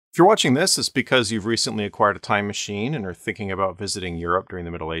If you're watching this, it's because you've recently acquired a time machine and are thinking about visiting Europe during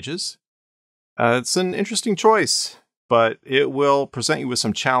the Middle Ages. It's an interesting choice, but it will present you with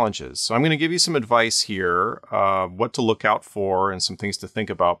some challenges. So I'm going to give you some advice here, what to look out for and some things to think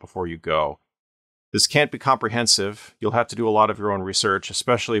about before you go. This can't be comprehensive. You'll have to do a lot of your own research,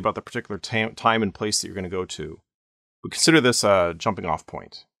 especially about the particular time and place that you're going to go to. But consider this a jumping off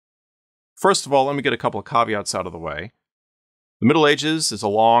point. First of all, let me get a couple of caveats out of the way. The Middle Ages is a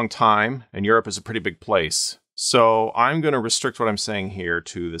long time, and Europe is a pretty big place. So I'm going to restrict what I'm saying here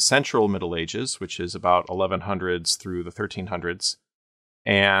to the Central Middle Ages, which is about 1100s through the 1300s.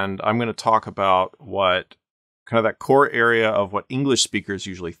 And I'm going to talk about what kind of that core area of what English speakers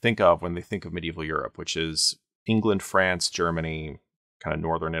usually think of when they think of medieval Europe, which is England, France, Germany, kind of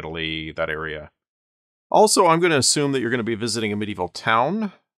northern Italy, that area. Also, I'm going to assume that you're going to be visiting a medieval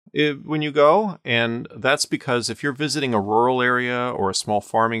town when you go, and that's because if you're visiting a rural area or a small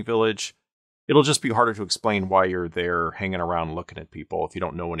farming village, it'll just be harder to explain why you're there hanging around looking at people if you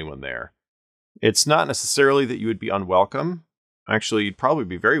don't know anyone there. It's not necessarily that you would be unwelcome. Actually, you'd probably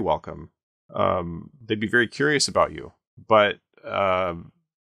be very welcome. They'd be very curious about you, but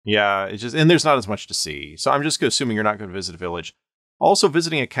yeah, it's just, and there's not as much to see. So I'm just assuming you're not going to visit a village. Also,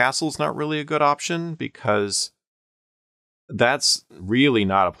 visiting a castle is not really a good option because that's really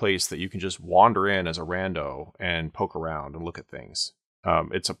not a place that you can just wander in as a rando and poke around and look at things.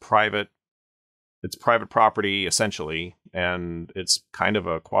 It's private property essentially, and it's kind of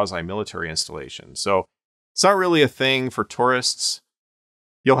a quasi-military installation. So it's not really a thing for tourists.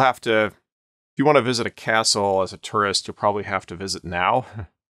 You'll have to, if you want to visit a castle as a tourist, you'll probably have to visit now.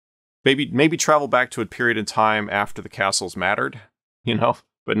 Maybe travel back to a period in time after the castles mattered,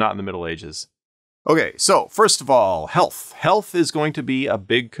 but not in the Middle Ages. Okay, so first of all, health. Health is going to be a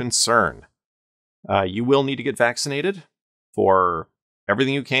big concern. You will need to get vaccinated for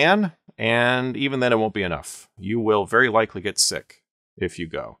everything you can, and even then it won't be enough. You will very likely get sick if you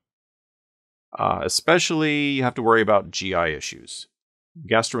go. Especially, you have to worry about GI issues,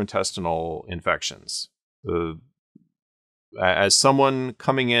 gastrointestinal infections. As someone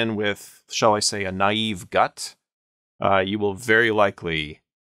coming in with, shall I say, a naive gut, you will very likely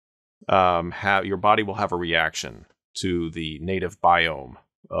your body will have a reaction to the native biome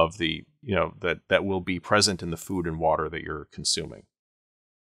of the, that will be present in the food and water that you're consuming.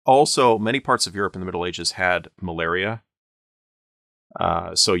 Also, many parts of Europe in the Middle Ages had malaria.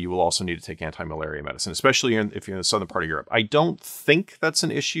 So you will also need to take anti-malaria medicine, especially if you're in the southern part of Europe. I don't think that's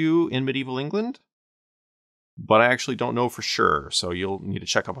an issue in medieval England, but I actually don't know for sure. So you'll need to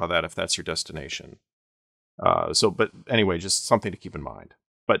check up on that if that's your destination. But anyway, just something to keep in mind.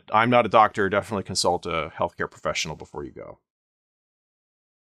 But I'm not a doctor. Definitely consult a healthcare professional before you go.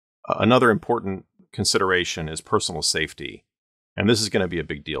 Another important consideration is personal safety. And this is going to be a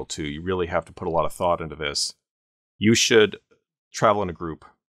big deal, too. You really have to put a lot of thought into this. You should travel in a group.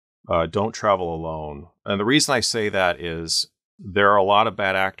 Don't travel alone. And the reason I say that is there are a lot of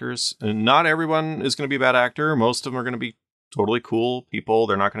bad actors. And not everyone is going to be a bad actor. Most of them are going to be totally cool people.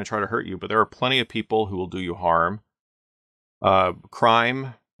 They're not going to try to hurt you. But there are plenty of people who will do you harm.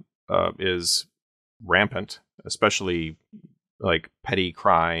 Crime is rampant, especially like petty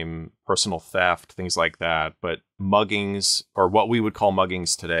crime, personal theft, things like that. But muggings, or what we would call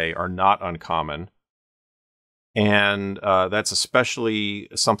muggings today, are not uncommon. And that's especially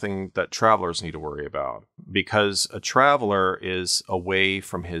something that travelers need to worry about, because a traveler is away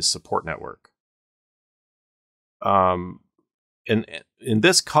from his support network. And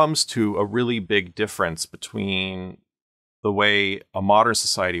this comes to a really big difference between the way a modern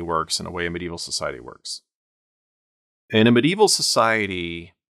society works and the way a medieval society works. In a medieval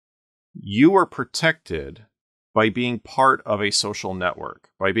society, you are protected by being part of a social network,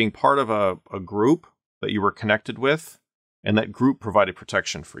 by being part of a group that you were connected with, and that group provided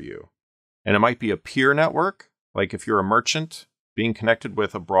protection for you. And it might be a peer network, like if you're a merchant, being connected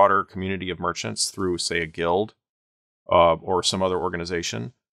with a broader community of merchants through, say, a guild or some other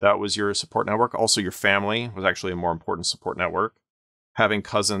organization. That was your support network. Also, your family was actually a more important support network. Having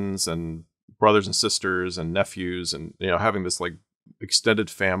cousins and brothers and sisters and nephews, and having this like extended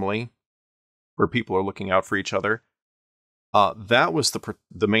family where people are looking out for each other. That was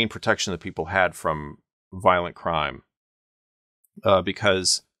the main protection that people had from violent crime.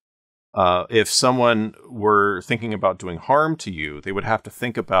 Because if someone were thinking about doing harm to you, they would have to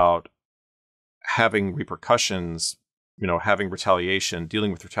think about having repercussions, having retaliation,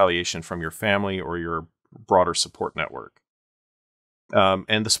 dealing with retaliation from your family or your broader support network.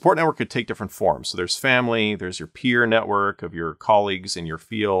 And the support network could take different forms. So there's family, there's your peer network of your colleagues in your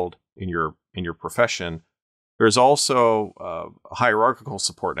field, in your profession. There's also hierarchical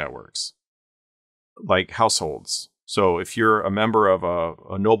support networks, like households. So if you're a member of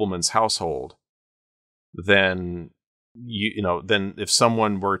a nobleman's household, then then if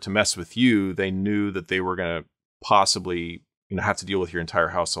someone were to mess with you, they knew that they were going to possibly have to deal with your entire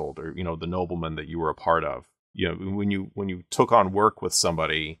household, or the nobleman that you were a part of. When you took on work with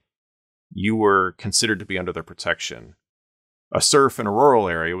somebody, you were considered to be under their protection. A serf in a rural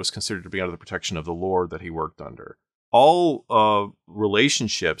area was considered to be under the protection of the lord that he worked under. All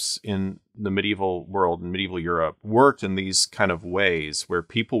relationships in the medieval world, in medieval Europe, worked in these kind of ways where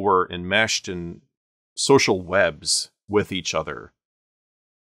people were enmeshed in social webs with each other.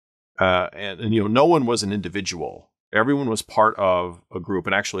 And no one was an individual. Everyone was part of a group,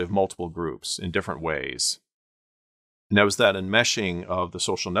 and actually of multiple groups in different ways. And that was that enmeshing of the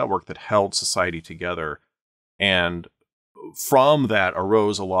social network that held society together. And from that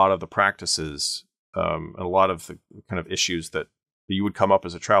arose a lot of the practices, and a lot of the kind of issues that you would come up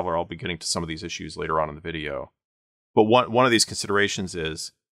as a traveler. I'll be getting to some of these issues later on in the video. But one of these considerations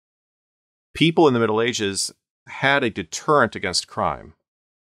is people in the Middle Ages had a deterrent against crime,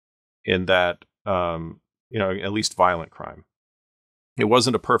 in that, at least violent crime. It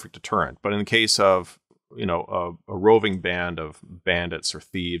wasn't a perfect deterrent, but in the case of, a roving band of bandits or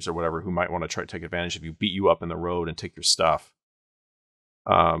thieves or whatever who might want to try to take advantage of you, beat you up in the road and take your stuff,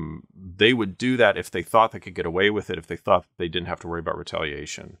 they would do that if they thought they could get away with it, if they thought they didn't have to worry about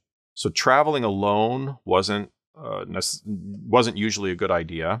retaliation. So traveling alone wasn't usually a good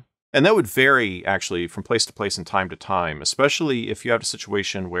idea. And that would vary, actually, from place to place and time to time, especially if you have a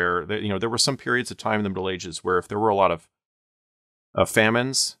situation where, there were some periods of time in the Middle Ages where if there were a lot of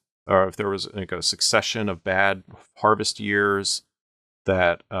famines, or if there was a succession of bad harvest years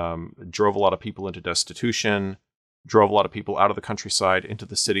that drove a lot of people into destitution, drove a lot of people out of the countryside into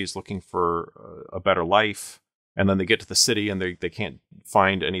the cities looking for a better life, and then they get to the city and they can't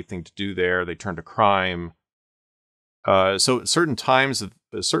find anything to do there, they turn to crime. So certain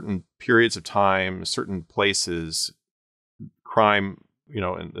periods of time, certain places, crime,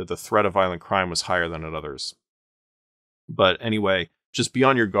 and the threat of violent crime was higher than at others. But anyway, just be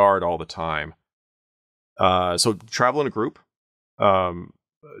on your guard all the time. So travel in a group.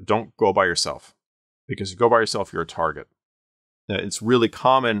 Don't go by yourself, because if you go by yourself, you're a target. It's really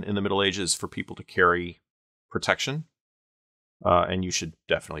common in the Middle Ages for people to carry protection, and you should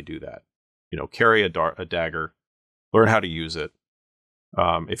definitely do that. Carry a dagger. Learn how to use it.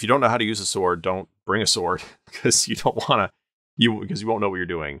 If you don't know how to use a sword, don't bring a sword, because you won't know what you're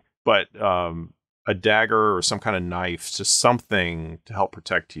doing. But a dagger or some kind of knife, just something to help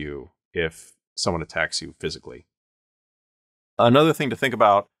protect you if someone attacks you physically. Another thing to think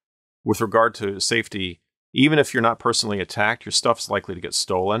about with regard to safety, even if you're not personally attacked, your stuff's likely to get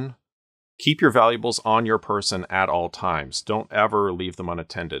stolen. Keep your valuables on your person at all times. Don't ever leave them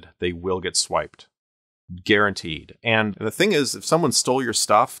unattended. They will get swiped. Guaranteed. And the thing is, if someone stole your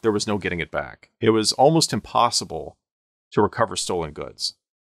stuff, there was no getting it back. It was almost impossible to recover stolen goods.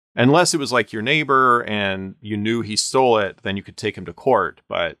 Unless it was like your neighbor and you knew he stole it, then you could take him to court.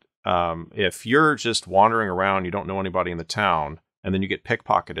 But if you're just wandering around, you don't know anybody in the town, and then you get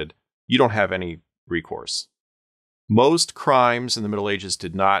pickpocketed, you don't have any recourse. Most crimes in the Middle Ages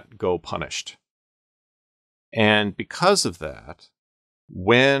did not go punished. And because of that,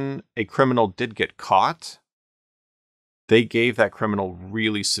 when a criminal did get caught, they gave that criminal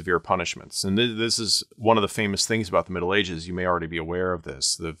really severe punishments. And this is one of the famous things about the Middle Ages. You may already be aware of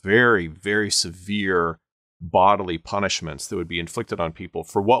this. The very, very severe bodily punishments that would be inflicted on people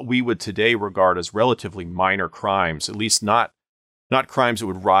for what we would today regard as relatively minor crimes, at least not crimes that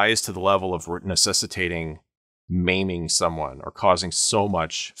would rise to the level of necessitating maiming someone or causing so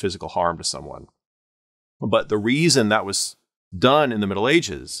much physical harm to someone. But the reason that was done in the Middle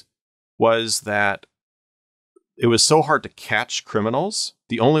Ages was that it was so hard to catch criminals.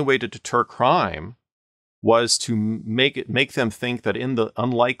 The only way to deter crime was to make them think that in the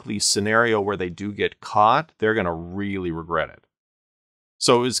unlikely scenario where they do get caught, they're going to really regret it.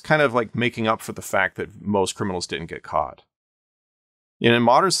 So it was kind of like making up for the fact that most criminals didn't get caught. And in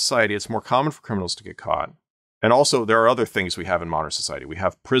modern society, it's more common for criminals to get caught. And also, there are other things we have in modern society. We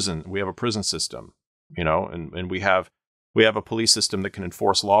have prison. We have a prison system, and we have a police system that can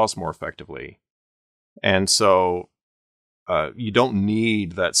enforce laws more effectively. And so you don't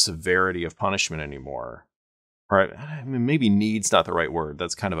need that severity of punishment anymore. Right? I mean, maybe need's not the right word.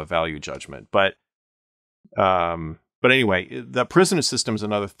 That's kind of a value judgment. But anyway, the prison system is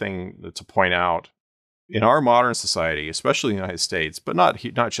another thing to point out. In our modern society, especially in the United States, but not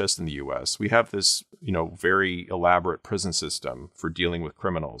just in the U.S., we have this, very elaborate prison system for dealing with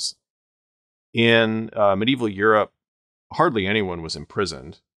criminals. In medieval Europe, hardly anyone was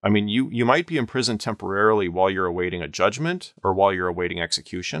imprisoned. I mean, you might be imprisoned temporarily while you're awaiting a judgment or while you're awaiting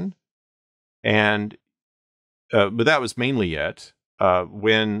execution. And but that was mainly it.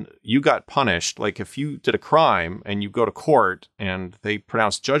 When you got punished, like if you did a crime and you go to court and they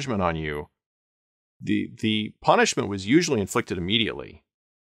pronounced judgment on you, the punishment was usually inflicted immediately,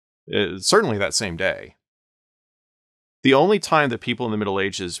 certainly that same day. The only time that people in the Middle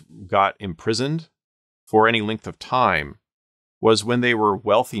Ages got imprisoned for any length of time was when they were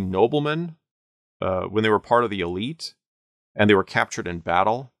wealthy noblemen, when they were part of the elite, and they were captured in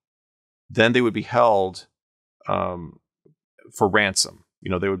battle. Then they would be held for ransom.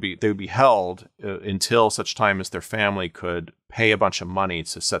 They would be held until such time as their family could pay a bunch of money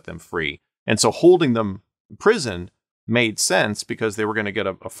to set them free. And so holding them in prison made sense because they were going to get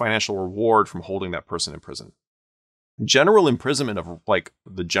a financial reward from holding that person in prison. General imprisonment of like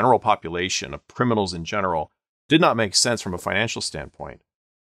the general population of criminals in general did not make sense from a financial standpoint.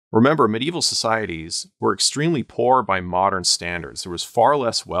 Remember, medieval societies were extremely poor by modern standards. There was far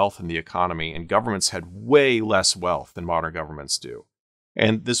less wealth in the economy, and governments had way less wealth than modern governments do.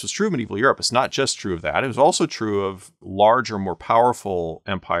 And this was true of medieval Europe. It's not just true of that. It was also true of larger, more powerful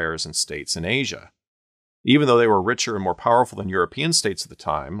empires and states in Asia. Even though they were richer and more powerful than European states at the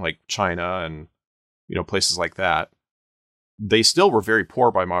time, like China and places like that, they still were very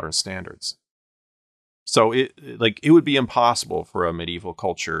poor by modern standards. So it would be impossible for a medieval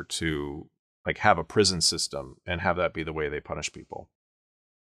culture to have a prison system and have that be the way they punish people.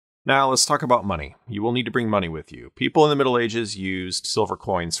 Now let's talk about money. You will need to bring money with you. People in the Middle Ages used silver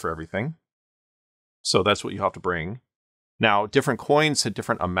coins for everything. So that's what you have to bring. Now, different coins had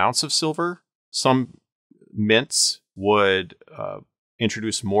different amounts of silver. Some mints would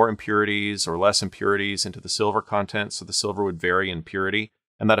introduce more impurities or less impurities into the silver content, so the silver would vary in purity,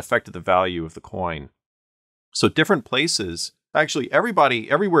 and that affected the value of the coin. So different places, actually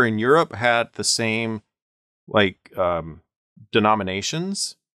everywhere in Europe had the same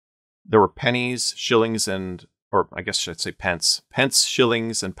denominations. There were pennies, shillings, or I guess I should say pence,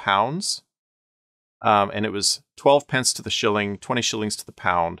 shillings, and pounds. And it was 12 pence to the shilling, 20 shillings to the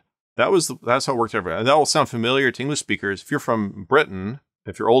pound. That's how it worked everywhere. And that will sound familiar to English speakers. If you're from Britain,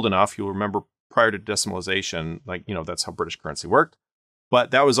 if you're old enough, you'll remember prior to decimalization, that's how British currency worked.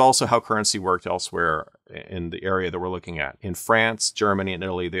 But that was also how currency worked elsewhere in the area that we're looking at. In France, Germany, and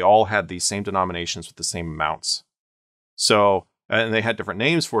Italy, they all had these same denominations with the same amounts. So, and they had different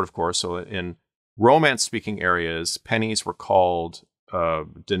names for it, of course. So in Romance-speaking areas, pennies were called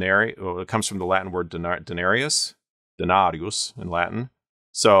denarii. Well, it comes from the Latin word denarius in Latin.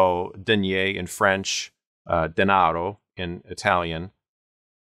 So denier in French, denaro in Italian.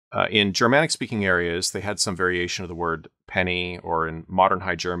 In Germanic-speaking areas, they had some variation of the word penny, or in modern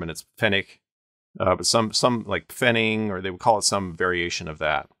High German, it's pfennig. But some like pfennig, or they would call it some variation of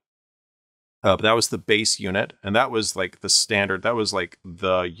that. But that was the base unit, and that was the standard. That was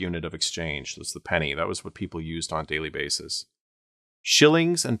the unit of exchange. It was the penny. That was what people used on a daily basis.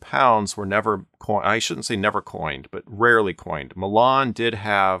 Shillings and pounds were never coined. I shouldn't say never coined, but rarely coined. Milan did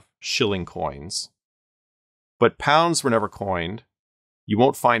have shilling coins, but pounds were never coined. You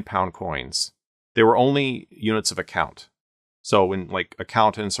won't find pound coins. They were only units of account. So when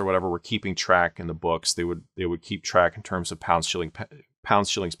accountants or whatever were keeping track in the books, they would keep track in terms of pounds, shillings,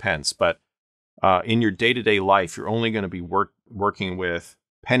 pence. But in your day-to-day life, you're only going to be working with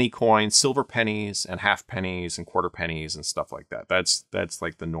penny coins, silver pennies, and half pennies, and quarter pennies, and stuff like that. That's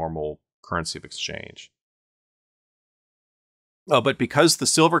the normal currency of exchange. But because the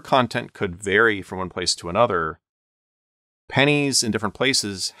silver content could vary from one place to another, pennies in different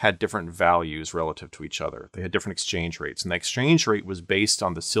places had different values relative to each other. They had different exchange rates, and the exchange rate was based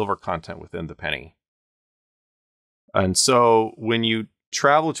on the silver content within the penny. And so when you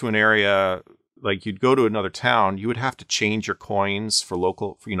travel to an area, you'd go to another town, you would have to change your coins for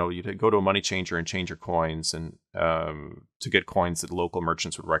local, you'd go to a money changer and change your coins, and to get coins that local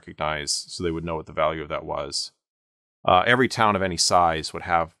merchants would recognize, so they would know what the value of that was. Every town of any size would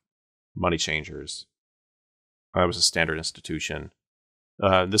have money changers. It was a standard institution.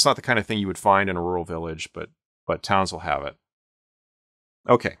 This is not the kind of thing you would find in a rural village, but towns will have it.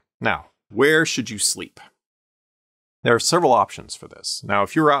 Okay, now, where should you sleep? There are several options for this. Now,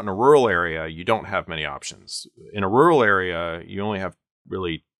 if you're out in a rural area, you don't have many options. In a rural area, you only have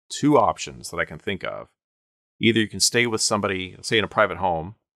really two options that I can think of. Either you can stay with somebody, say in a private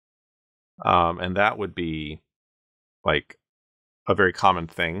home, and that would be a very common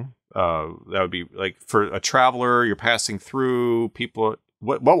thing. That would be for a traveler, you're passing through, people,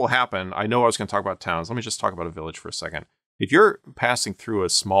 what will happen? I know I was going to talk about towns. Let me just talk about a village for a second. If you're passing through a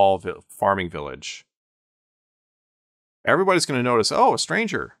small farming village, everybody's going to notice, oh, a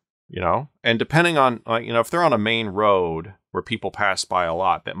stranger, and depending on, if they're on a main road where people pass by a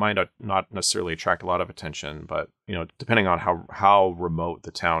lot, that might not necessarily attract a lot of attention, but, depending on how remote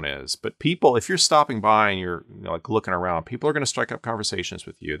the town is. But people, if you're stopping by and you're like looking around, people are going to strike up conversations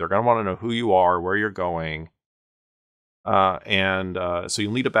with you. They're going to want to know who you are, where you're going. So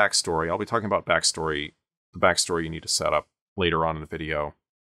you'll need a backstory. I'll be talking about the backstory you need to set up later on in the video.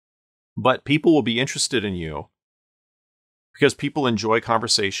 But people will be interested in you because people enjoy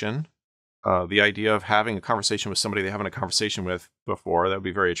conversation. The idea of having a conversation with somebody they haven't had a conversation with before, that would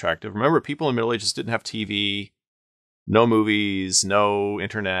be very attractive. Remember, people in the Middle Ages didn't have TV, no movies, no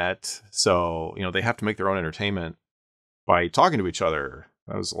internet. So, they have to make their own entertainment by talking to each other.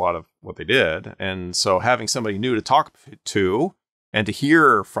 That was a lot of what they did. And so having somebody new to talk to and to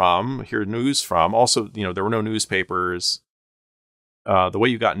hear news from. Also, there were no newspapers. The way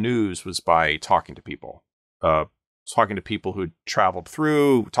you got news was by talking to people. Talking to people who traveled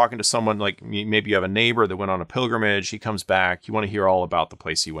through, talking to someone like maybe you have a neighbor that went on a pilgrimage. He comes back. You want to hear all about the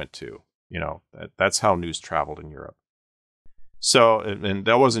place he went to. That's how news traveled in Europe. So, and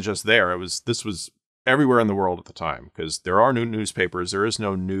that wasn't just there. This was everywhere in the world at the time, because there are no newspapers. There is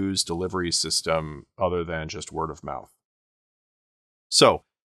no news delivery system other than just word of mouth. So,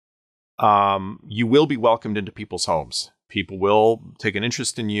 you will be welcomed into people's homes. People will take an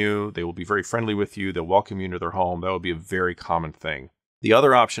interest in you. They will be very friendly with you. They'll welcome you into their home. That would be a very common thing. The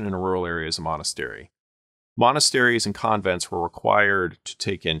other option in a rural area is a monastery. Monasteries and convents were required to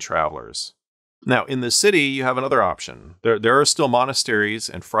take in travelers. Now, in the city, you have another option. There are still monasteries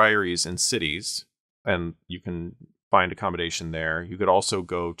and friaries in cities, and you can find accommodation there. You could also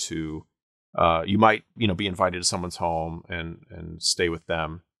go to, you might, be invited to someone's home and stay with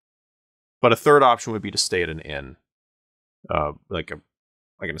them. But a third option would be to stay at an inn. Like an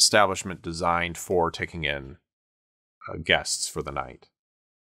establishment designed for taking in guests for the night.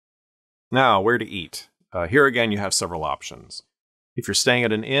 Now, where to eat? Here again, you have several options. If you're staying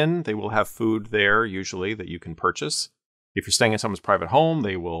at an inn, they will have food there, usually, that you can purchase. If you're staying in someone's private home,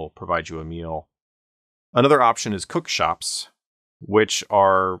 they will provide you a meal. Another option is cook shops, which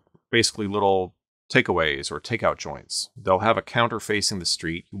are basically little takeaways or takeout joints. They'll have a counter facing the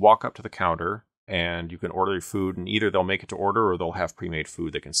street. You walk up to the counter, and you can order your food, and either they'll make it to order or they'll have pre-made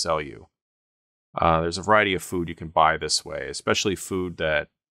food they can sell you. There's a variety of food you can buy this way, especially food that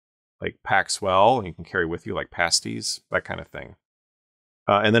packs well and you can carry with you, like pasties, that kind of thing.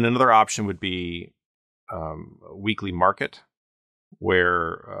 And then another option would be a weekly market,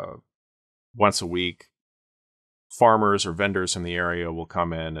 where once a week, farmers or vendors from the area will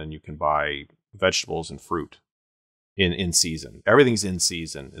come in and you can buy vegetables and fruit in season. Everything's in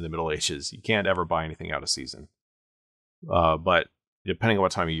season in the Middle Ages. You can't ever buy anything out of season. But depending on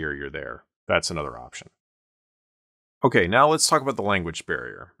what time of year you're there, that's another option. Okay, now let's talk about the language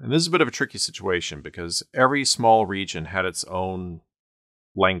barrier. And this is a bit of a tricky situation because every small region had its own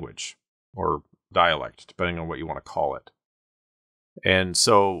language or dialect, depending on what you want to call it. And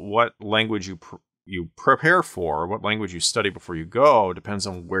so what language you prepare for, what language you study before you go, depends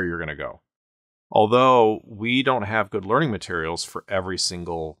on where you're going to go. Although we don't have good learning materials for every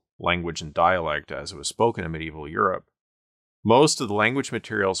single language and dialect as it was spoken in medieval Europe, most of the language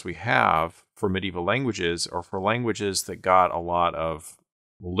materials we have for medieval languages are for languages that got a lot of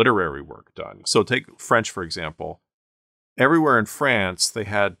literary work done. So take French, for example. Everywhere in France, they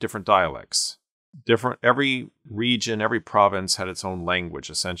had different dialects. Every region, every province had its own language,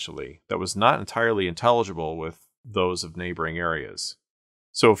 essentially, that was not entirely intelligible with those of neighboring areas.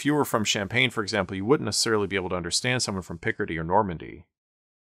 So if you were from Champagne, for example, you wouldn't necessarily be able to understand someone from Picardy or Normandy.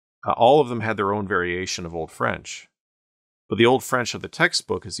 All of them had their own variation of Old French. But the Old French of the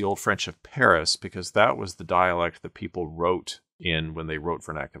textbook is the Old French of Paris, because that was the dialect that people wrote in when they wrote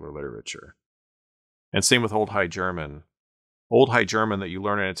vernacular literature. And same with Old High German. Old High German that you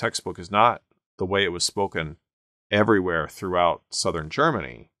learn in a textbook is not the way it was spoken everywhere throughout southern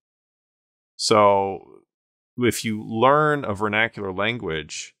Germany. So if you learn a vernacular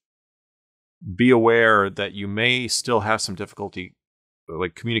language, be aware that you may still have some difficulty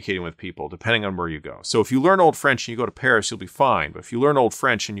communicating with people, depending on where you go. So if you learn Old French and you go to Paris, you'll be fine. But if you learn Old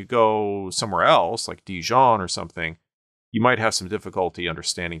French and you go somewhere else, like Dijon or something, you might have some difficulty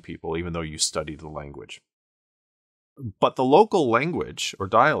understanding people, even though you studied the language. But the local language or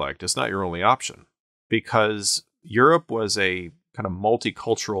dialect is not your only option, because Europe was a kind of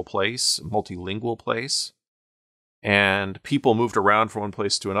multicultural place, multilingual place, and people moved around from one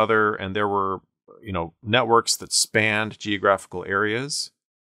place to another, and there were networks that spanned geographical areas.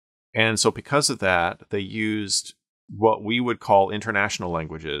 And so because of that, they used what we would call international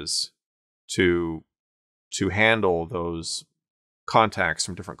languages to handle those contacts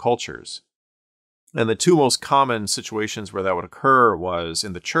from different cultures. And the two most common situations where that would occur was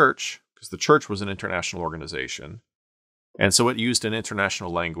in the church, because the church was an international organization. And so it used an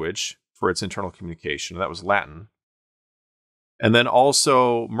international language for its internal communication. That was Latin. And then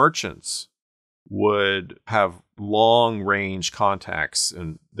also merchants would have long-range contacts,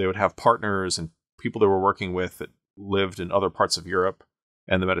 and they would have partners and people they were working with that lived in other parts of Europe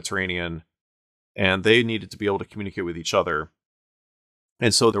and the Mediterranean, and they needed to be able to communicate with each other.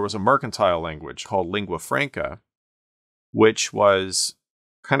 And so there was a mercantile language called lingua franca, which was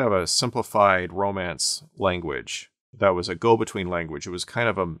kind of a simplified Romance language that was a go-between language. It was kind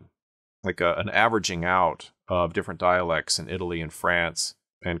of an averaging out of different dialects in Italy and France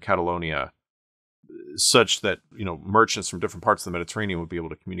and Catalonia, such that, merchants from different parts of the Mediterranean would be able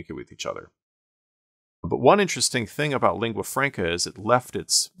to communicate with each other. But one interesting thing about lingua franca is it left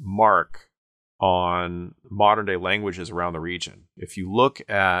its mark on modern day languages around the region. If you look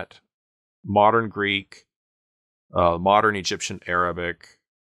at modern Greek, modern Egyptian Arabic,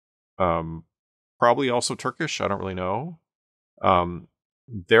 probably also Turkish, I don't really know.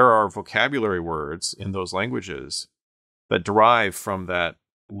 There are vocabulary words in those languages that derive from that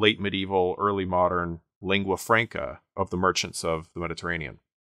late medieval, early modern lingua franca of the merchants of the Mediterranean.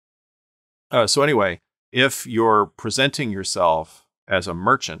 So anyway, if you're presenting yourself as a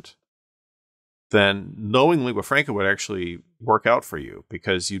merchant, then knowing lingua franca would actually work out for you,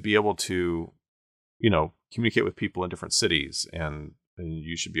 because you'd be able to, communicate with people in different cities, and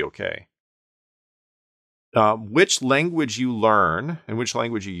you should be okay. Which language you learn and which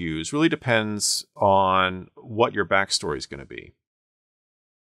language you use really depends on what your backstory is going to be.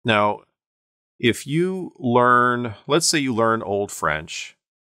 Now, if you learn, let's say you learn Old French,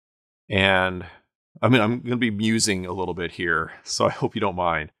 and I'm going to be musing a little bit here, so I hope you don't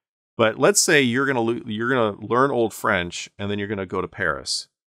mind. But let's say you're going to learn Old French, and then you're going to go to Paris.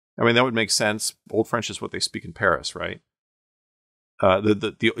 I mean, that would make sense. Old French is what they speak in Paris, right?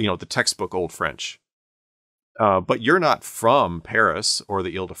 The textbook Old French. But you're not from Paris or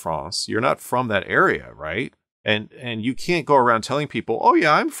the Ile-de-France. You're not from that area, right? And you can't go around telling people, oh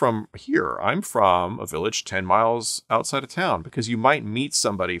yeah, I'm from here. I'm from a village 10 miles outside of town, because you might meet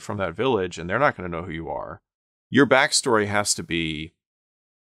somebody from that village and they're not going to know who you are. Your backstory has to be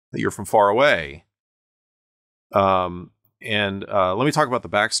that you're from far away. Let me talk about the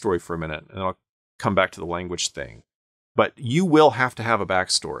backstory for a minute, and I'll come back to the language thing. But you will have to have a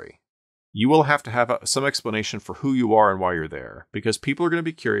backstory. You will have to have some explanation for who you are and why you're there, because people are going to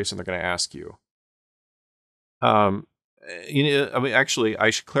be curious and they're going to ask you. Actually, I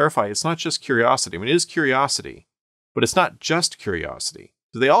should clarify, it's not just curiosity. It is curiosity, but it's not just curiosity.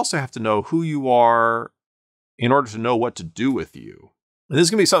 So they also have to know who you are in order to know what to do with you. And this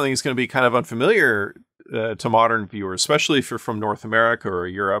is going to be something that's going to be kind of unfamiliar to modern viewers, especially if you're from North America or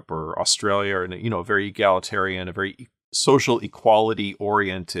Europe or Australia, or very egalitarian, a very social equality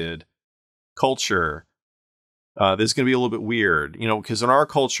oriented culture. This is going to be a little bit weird, because in our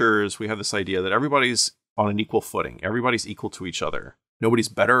cultures, we have this idea that everybody's on an equal footing. Everybody's equal to each other. Nobody's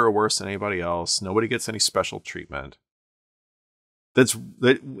better or worse than anybody else. Nobody gets any special treatment.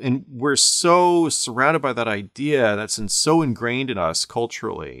 And we're so surrounded by that idea that's so ingrained in us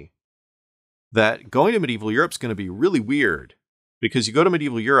culturally that going to medieval Europe is going to be really weird, because you go to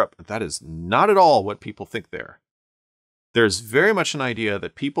medieval Europe, that is not at all what people think there. There's very much an idea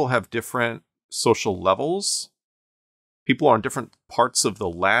that people have different social levels. People are on different parts of the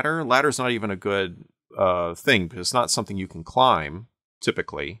ladder. Ladder's not even a good thing, because it's not something you can climb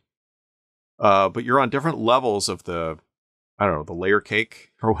typically. But you're on different levels of the layer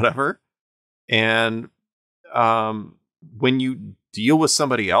cake or whatever. And when you deal with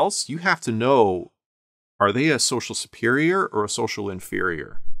somebody else, you have to know, are they a social superior or a social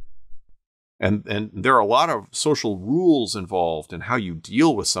inferior? And there are a lot of social rules involved in how you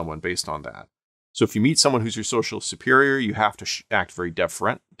deal with someone based on that. So if you meet someone who's your social superior, you have to act very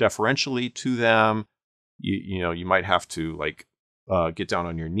deferentially to them. You might have to get down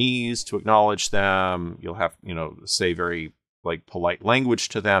on your knees to acknowledge them. You'll have, say very polite language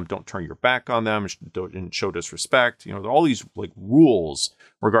to them. Don't turn your back on them. Don't show disrespect. There are all these rules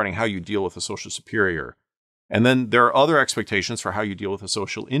regarding how you deal with a social superior. And then there are other expectations for how you deal with a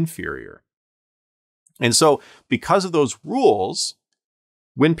social inferior. And so because of those rules,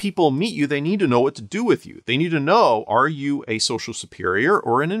 when people meet you, they need to know what to do with you. They need to know, are you a social superior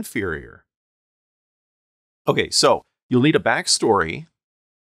or an inferior? Okay, so you'll need a backstory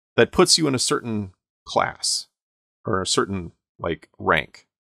that puts you in a certain class or a certain rank.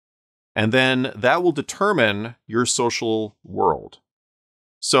 And then that will determine your social world.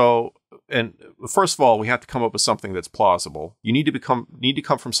 So, and first of all, we have to come up with something that's plausible. You need to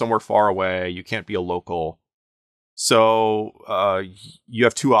come from somewhere far away. You can't be a local. So you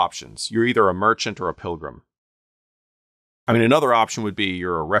have two options. You're either a merchant or a pilgrim. I mean, another option would be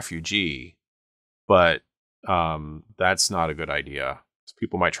you're a refugee, but that's not a good idea.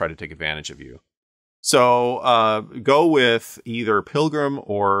 People might try to take advantage of you. So go with either pilgrim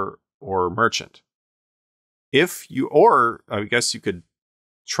or merchant. Or I guess you could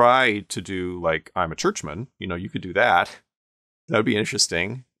try to do like, I'm a churchman. You could do that. That would be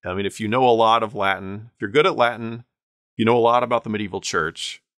interesting. I mean, if you know a lot of Latin, if you're good at Latin, you know a lot about the medieval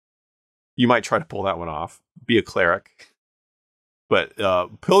church, you might try to pull that one off. Be a cleric. But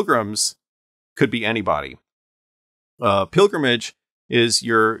pilgrims could be anybody. Pilgrimage is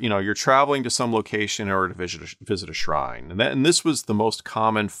you're traveling to some location in order to visit a shrine, and this was the most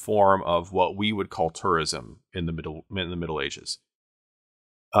common form of what we would call tourism in the Middle Ages.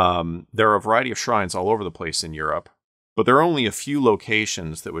 There are a variety of shrines all over the place in Europe, but there are only a few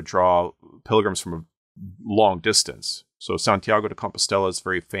locations that would draw pilgrims from a long distance. So Santiago de Compostela is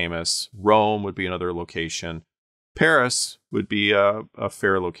very famous. Rome would be another location. Paris would be a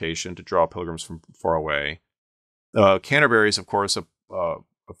fair location to draw pilgrims from far away. Canterbury is, of course, a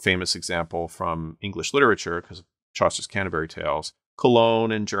famous example from English literature because of Chaucer's Canterbury Tales.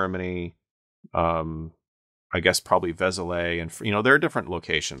 Cologne in Germany, I guess probably Vézelay, and there are different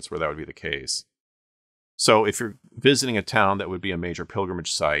locations where that would be the case. So if you're visiting a town that would be a major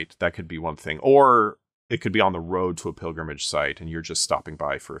pilgrimage site, that could be one thing. Or it could be on the road to a pilgrimage site and you're just stopping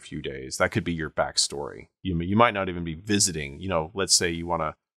by for a few days. That could be your backstory. You might not even be visiting. Let's say you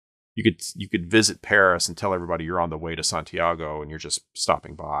could visit Paris and tell everybody you're on the way to Santiago and you're just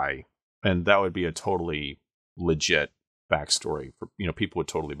stopping by. And that would be a totally legit backstory. People would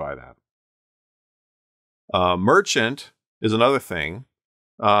totally buy that. Merchant is another thing.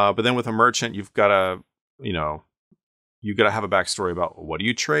 But then with a merchant, you've got to have a backstory about what do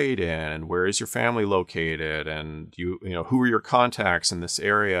you trade in and where is your family located and who are your contacts in this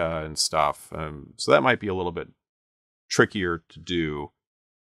area and stuff. So that might be a little bit trickier to do.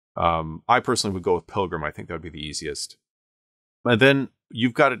 I personally would go with pilgrim. I think that would be the easiest. And then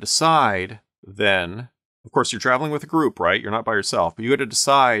you've got to decide then, of course, you're traveling with a group, right? You're not by yourself, but you got to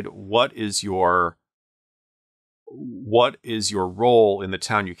decide what is your role in the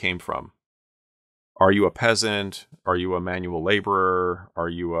town you came from. Are you a peasant? Are you a manual laborer? Are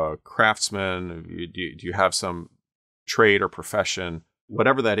you a craftsman? Do you have some trade or profession?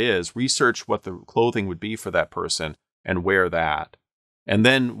 Whatever that is, research what the clothing would be for that person and wear that. And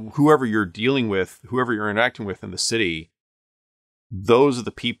then whoever you're dealing with, whoever you're interacting with in the city, those are the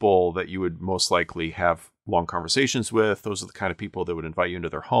people that you would most likely have long conversations with. Those are the kind of people that would invite you into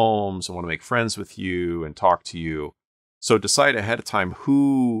their homes and want to make friends with you and talk to you. So decide ahead of time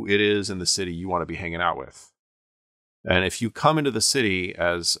who it is in the city you want to be hanging out with. And if you come into the city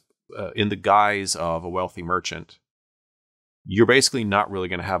as in the guise of a wealthy merchant, you're basically not really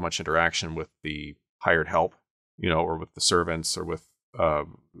going to have much interaction with the hired help, or with the servants or with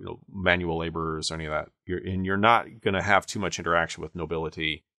manual laborers or any of that. You're not going to have too much interaction with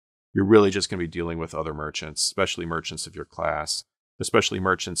nobility. You're really just going to be dealing with other merchants, especially merchants of your class, especially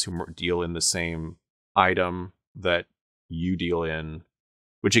merchants who deal in the same item that you deal in,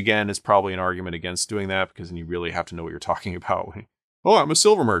 which again is probably an argument against doing that because then you really have to know what you're talking about. Oh, I'm a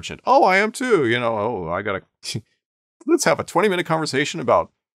silver merchant. Oh, I am too. I got to, let's have a 20-minute conversation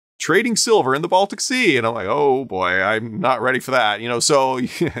about trading silver in the Baltic Sea. And I'm like, oh boy, I'm not ready for that. So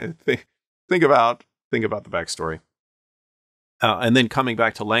think about the backstory. And then coming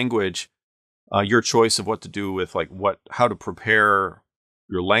back to language, your choice of what to do with how to prepare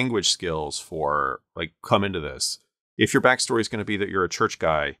your language skills for come into this. If your backstory is going to be that you're a church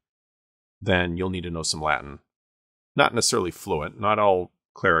guy, then you'll need to know some Latin. Not necessarily fluent. Not all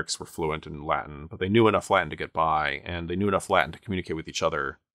clerics were fluent in Latin, but they knew enough Latin to get by, and they knew enough Latin to communicate with each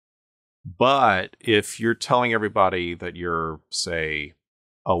other. But if you're telling everybody that you're, say,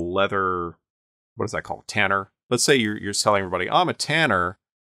 a leather, what is that called? Tanner. Let's say you're telling everybody, I'm a tanner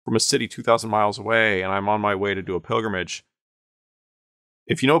from a city 2,000 miles away, and I'm on my way to do a pilgrimage.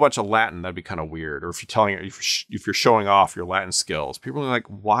 If you know a bunch of Latin, that'd be kind of weird. Or if you're showing off your Latin skills, people are like,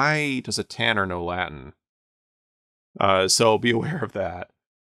 why does a tanner know Latin? So be aware of that.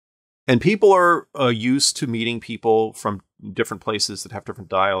 And people are used to meeting people from different places that have different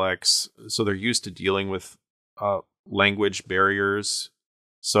dialects. So they're used to dealing with language barriers.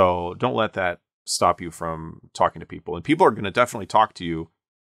 So don't let that stop you from talking to people. And people are going to definitely talk to you.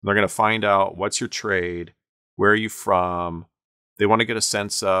 They're going to find out what's your trade, where are you from. They want to get a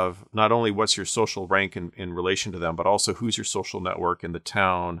sense of not only what's your social rank in relation to them, but also who's your social network in the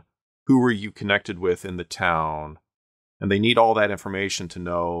town, who were you connected with in the town, and they need all that information to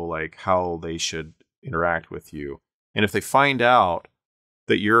know like how they should interact with you. And if they find out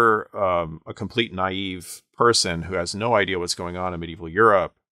that you're a complete naive person who has no idea what's going on in medieval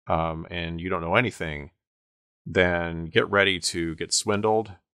Europe, and you don't know anything, then get ready to get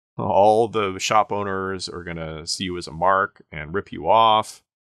swindled. All the shop owners are going to see you as a mark and rip you off.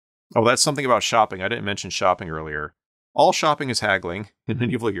 Oh, that's something about shopping. I didn't mention shopping earlier. All shopping is haggling in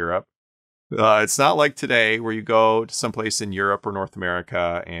medieval Europe. It's not like today where you go to someplace in Europe or North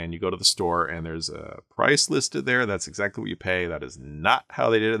America and you go to the store and there's a price listed there. That's exactly what you pay. That is not how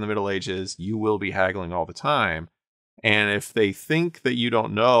they did it in the Middle Ages. You will be haggling all the time. And if they think that you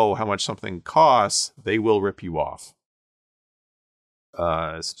don't know how much something costs, they will rip you off.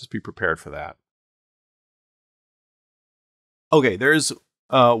 So just be prepared for that. Okay, there's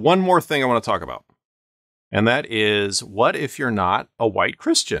one more thing I want to talk about. And that is, what if you're not a white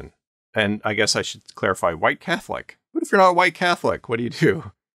Christian? And I guess I should clarify, white Catholic. What if you're not a white Catholic? What do you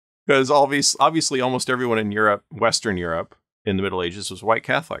do? Because obviously almost everyone in Europe, Western Europe, in the Middle Ages was white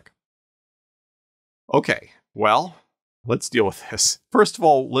Catholic. Okay, well, let's deal with this. First of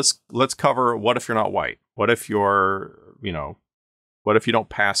all, let's cover what if you're not white? What if you're, what if you don't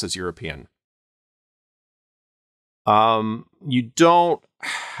pass as European? You don't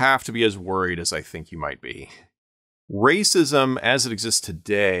have to be as worried as I think you might be. Racism as it exists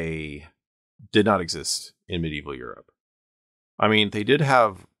today did not exist in medieval Europe. I mean, they did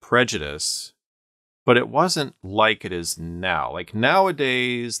have prejudice, but it wasn't like it is now. Like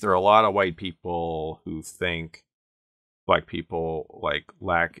nowadays, there are a lot of white people who think black people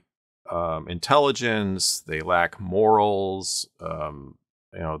lack intelligence, they lack morals,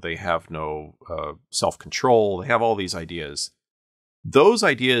 they have no self-control. They have all these ideas. Those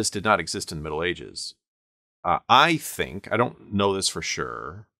ideas did not exist in the Middle Ages. I think, I don't know this for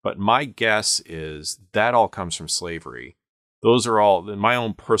sure, but my guess is that all comes from slavery. Those are all my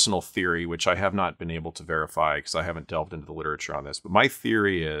own personal theory, which I have not been able to verify because I haven't delved into the literature on this. But my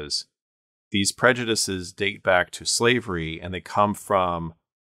theory is these prejudices date back to slavery, and they come from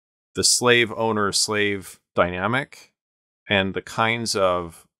the slave owner-slave dynamic and the kinds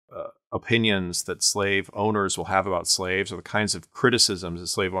of opinions that slave owners will have about slaves, or the kinds of criticisms that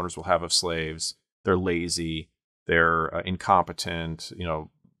slave owners will have of slaves. They're lazy, they're incompetent,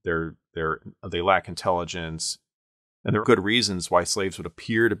 they lack intelligence, and there are good reasons why slaves would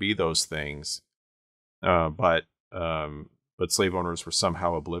appear to be those things. But slave owners were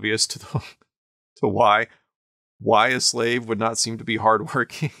somehow oblivious to why a slave would not seem to be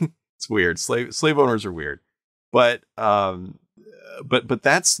hardworking. It's weird. Slave owners are weird, but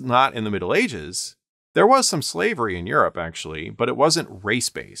that's not in the Middle Ages. There was some slavery in Europe actually, but it wasn't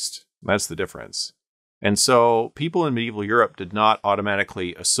race-based. That's the difference. And so people in medieval Europe did not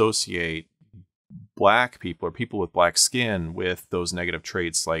automatically associate black people or people with black skin with those negative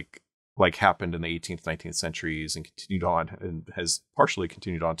traits like happened in the 18th, 19th centuries and continued on and has partially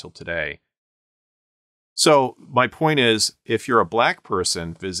continued on till today. So my point is, if you're a black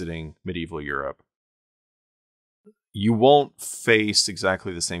person visiting medieval Europe, you won't face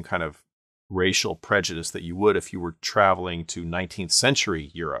exactly the same kind of racial prejudice that you would if you were traveling to 19th century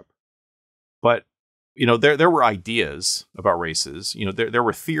Europe. But, there were ideas about races. There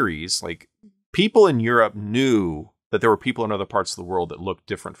were theories. Like, people in Europe knew that there were people in other parts of the world that looked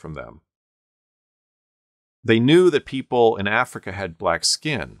different from them. They knew that people in Africa had black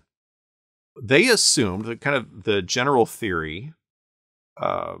skin. They assumed that kind of the general theory,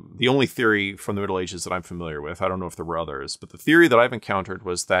 the only theory from the Middle Ages that I'm familiar with, I don't know if there were others, but the theory that I've encountered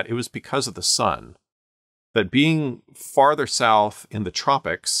was that it was because of the sun. That being farther south in the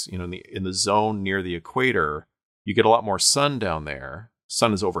tropics, in the zone near the equator, you get a lot more sun down there.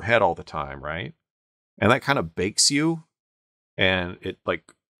 Sun is overhead all the time, right? And that kind of bakes you, and it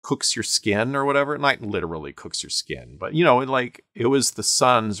cooks your skin or whatever. It not literally cooks your skin, but it was the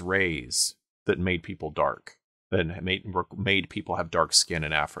sun's rays that made people dark, that made people have dark skin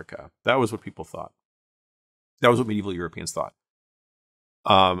in Africa. That was what people thought. That was what medieval Europeans thought.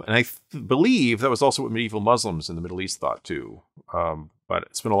 And I believe that was also what medieval Muslims in the Middle East thought too. But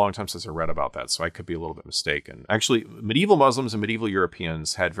it's been a long time since I read about that, so I could be a little bit mistaken. Actually, medieval Muslims and medieval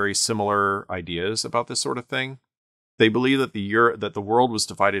Europeans had very similar ideas about this sort of thing. They believed that that the world was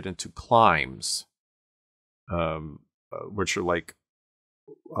divided into climes, which are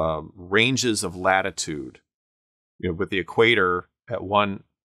ranges of latitude, with the equator at one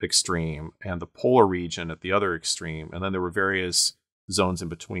extreme and the polar region at the other extreme, and then there were various zones in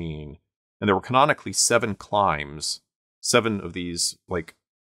between, and there were canonically 7 climes 7 of these like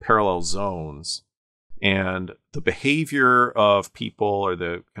parallel zones, and the behavior of people, or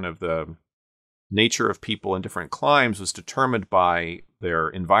the kind of the nature of people in different climes, was determined by their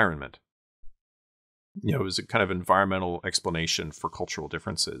environment. It was a kind of environmental explanation for cultural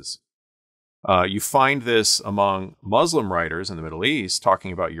differences. You find this among Muslim writers in the Middle East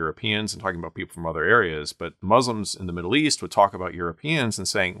talking about Europeans and talking about people from other areas. But Muslims in the Middle East would talk about Europeans and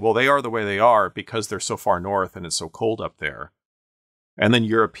saying, well, they are the way they are because they're so far north and it's so cold up there. And then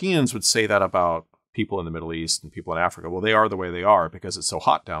Europeans would say that about people in the Middle East and people in Africa. Well, they are the way they are because it's so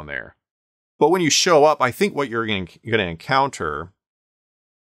hot down there. But when you show up, I think what you're going to encounter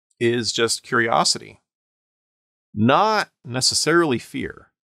is just curiosity, not necessarily fear.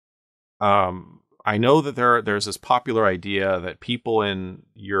 I know that there's this popular idea that people in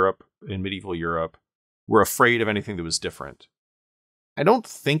Europe, in medieval Europe, were afraid of anything that was different. I don't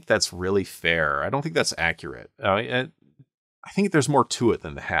think that's really fair. I don't think that's accurate. I think there's more to it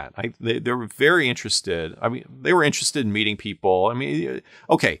than that. They were very interested. I mean, they were interested in meeting people. I mean,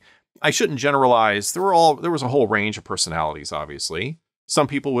 okay, I shouldn't generalize. There was a whole range of personalities, obviously. Some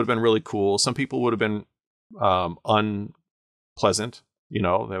people would have been really cool. Some people would have been unpleasant. They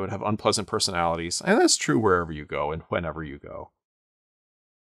would have unpleasant personalities. And that's true wherever you go and whenever you go.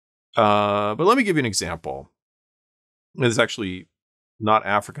 But let me give you an example. It's actually not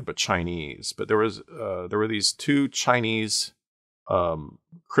African, but Chinese. But there were these 2 Chinese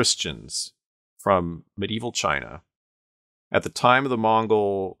Christians from medieval China. At the time of the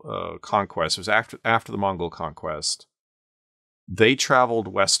Mongol conquest, it was after the Mongol conquest, they traveled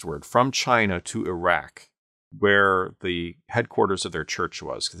westward from China to Iraq, where the headquarters of their church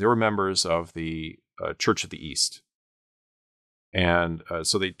was, because they were members of the Church of the East. And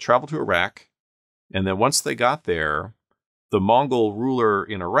so they traveled to Iraq, and then once they got there, the Mongol ruler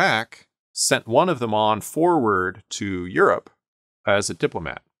in Iraq sent one of them on forward to Europe as a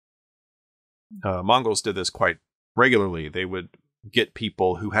diplomat. Mongols did this quite regularly. They would get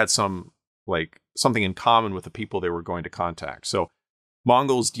people who had something in common with the people they were going to contact. So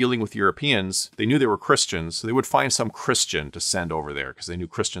Mongols dealing with Europeans, they knew they were Christians, so they would find some Christian to send over there because they knew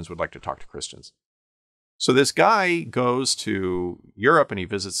Christians would like to talk to Christians. So this guy goes to Europe and he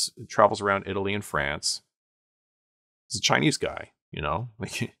travels around Italy and France. He's a Chinese guy, he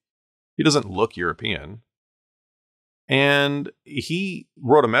doesn't look European. And he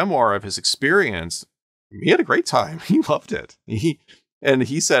wrote a memoir of his experience. He had a great time. He loved it. And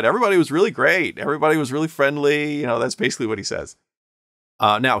he said everybody was really great. Everybody was really friendly. That's basically what he says.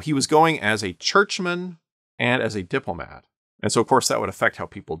 Now, he was going as a churchman and as a diplomat. And so, of course, that would affect how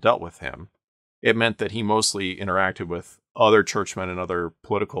people dealt with him. It meant that he mostly interacted with other churchmen and other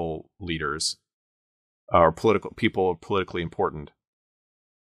political leaders, or people politically important.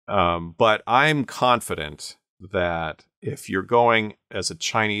 But I'm confident that if you're going as a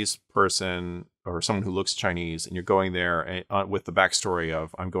Chinese person or someone who looks Chinese and you're going there with the backstory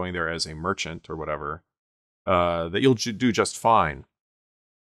of I'm going there as a merchant or whatever, that you'll do just fine.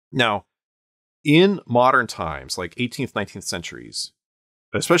 Now, in modern times, like 18th, 19th centuries,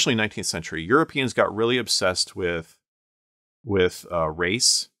 especially 19th century, Europeans got really obsessed with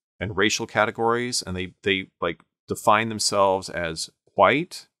race and racial categories, and they defined themselves as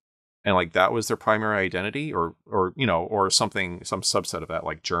white, and that was their primary identity, or something, some subset of that,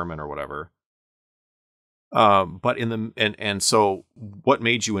 like German or whatever. But so what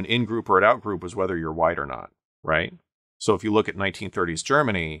made you an in-group or an out-group was whether you're white or not, right? So if you look at 1930s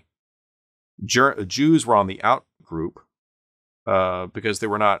Germany, Jews were on the out group because they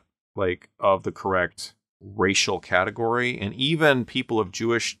were not of the correct racial category. And even people of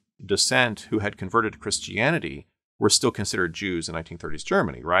Jewish descent who had converted to Christianity were still considered Jews in 1930s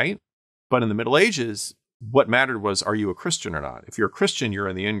Germany, right? But in the Middle Ages, what mattered was, are you a Christian or not? If you're a Christian, you're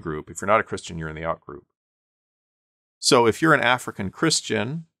in the in group. If you're not a Christian, you're in the out group. So if you're an African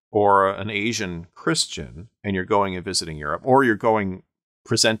Christian or an Asian Christian, and you're going and visiting Europe, or you're going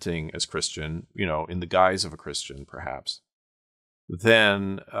presenting as Christian, in the guise of a Christian, perhaps,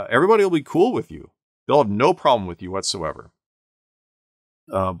 then everybody will be cool with you. They'll have no problem with you whatsoever.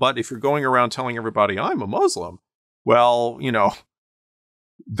 But if you're going around telling everybody, I'm a Muslim, well,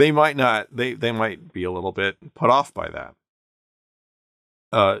 they might not, they might be a little bit put off by that.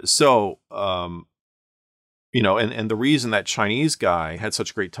 And the reason that Chinese guy had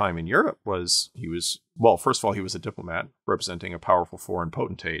such a great time in Europe was first of all, he was a diplomat representing a powerful foreign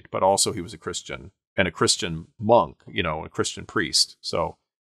potentate, but also he was a Christian and a Christian monk, a Christian priest. So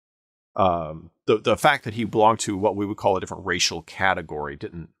the fact that he belonged to what we would call a different racial category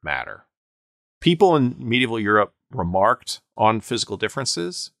didn't matter. People in medieval Europe remarked on physical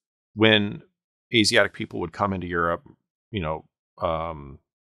differences when Asiatic people would come into Europe. the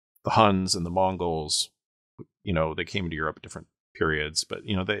Huns and the Mongols, they came into Europe at different periods, but,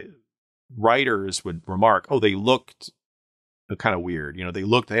 writers would remark, oh, they looked kind of weird.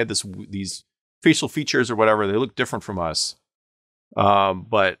 They had these facial features or whatever. They looked different from us.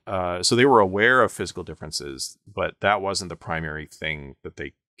 So they were aware of physical differences, but that wasn't the primary thing that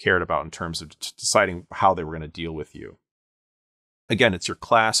they cared about in terms of deciding how they were going to deal with you. Again, it's your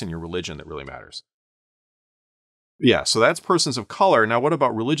class and your religion that really matters. Yeah, so that's persons of color. Now, what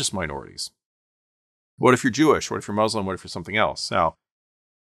about religious minorities? What if you're Jewish? What if you're Muslim? What if you're something else? Now,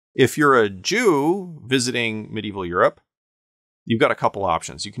 if you're a Jew visiting medieval Europe, you've got a couple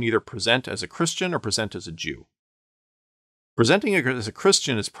options. You can either present as a Christian or present as a Jew. Presenting as a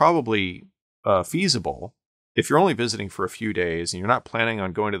Christian is probably feasible if you're only visiting for a few days and you're not planning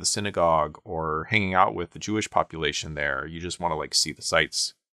on going to the synagogue or hanging out with the Jewish population there. You just want to see the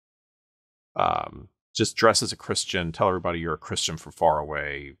sights. Just dress as a Christian. Tell everybody you're a Christian from far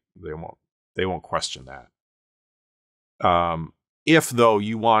away. They won't question that. If though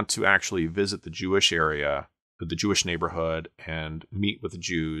you want to actually visit the Jewish area, the Jewish neighborhood, and meet with the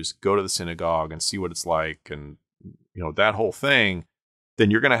Jews, go to the synagogue and see what it's like, and that whole thing, then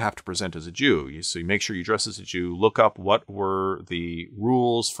you're going to have to present as a Jew. So you make sure you dress as a Jew. Look up what were the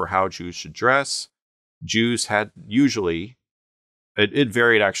rules for how Jews should dress. Jews had usually, it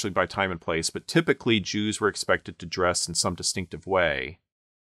varied actually by time and place, but typically Jews were expected to dress in some distinctive way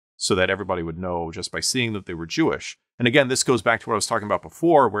so that everybody would know just by seeing that they were Jewish. And again, this goes back to what I was talking about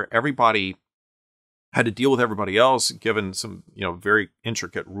before, where everybody had to deal with everybody else, given some, very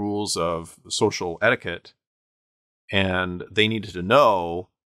intricate rules of social etiquette. And they needed to know,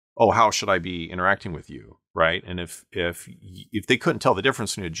 oh, how should I be interacting with you, right? And if they couldn't tell the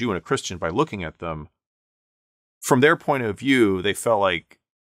difference between a Jew and a Christian by looking at them, from their point of view, they felt like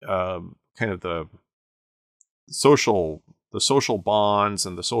kind of the social bonds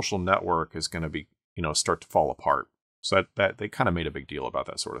and the social network is going to be, start to fall apart. So that they kind of made a big deal about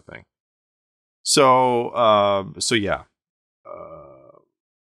that sort of thing. So yeah.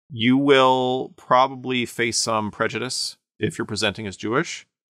 You will probably face some prejudice if you're presenting as Jewish.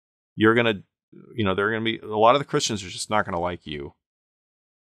 You're going to, there are going to be, a lot of the Christians are just not going to like you.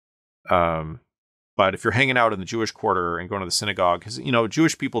 But if you're hanging out in the Jewish quarter and going to the synagogue, because,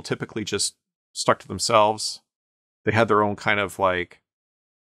 Jewish people typically just stuck to themselves. They had their own kind of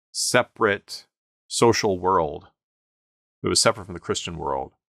separate social world. It was separate from the Christian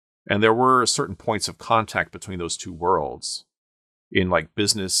world. And there were certain points of contact between those two worlds in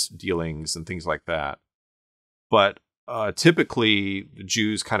business dealings and things like that. But typically the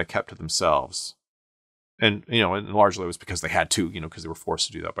Jews kind of kept to themselves. And, and largely it was because they had to, because they were forced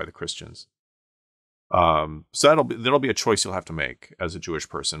to do that by the Christians. So that'll be a choice you'll have to make as a Jewish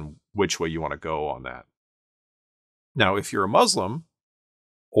person, which way you want to go on that. Now, if you're a Muslim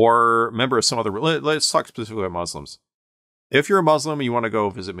or member of some other, let's talk specifically about Muslims. If you're a Muslim and you want to go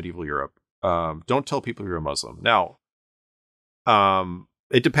visit medieval Europe, don't tell people you're a Muslim. Now,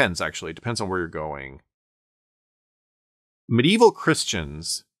 it depends, actually. It depends on where you're going. Medieval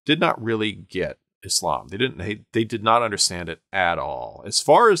Christians did not really get Islam. They did not understand it at all. As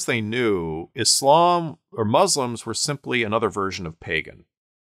far as they knew, Islam or Muslims were simply another version of pagan.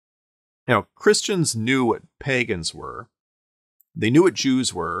 Now, Christians knew what pagans were. They knew what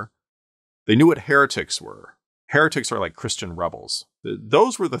Jews were. They knew what heretics were. Heretics are like Christian rebels.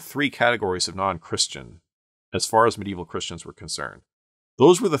 Those were the three categories of non-Christian as far as medieval Christians were concerned.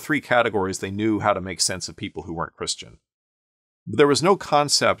 Those were the three categories they knew how to make sense of people who weren't Christian. But there was no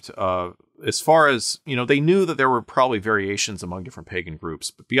concept of, as far as, they knew that there were probably variations among different pagan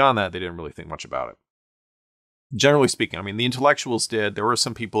groups, but beyond that, they didn't really think much about it. Generally speaking, the intellectuals did. There were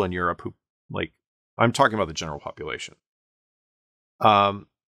some people in Europe who, I'm talking about the general population.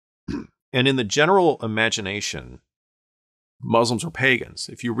 And in the general imagination, Muslims were pagans.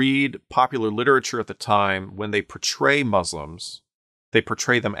 If you read popular literature at the time, when they portray Muslims, they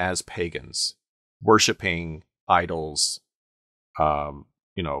portray them as pagans, worshiping idols,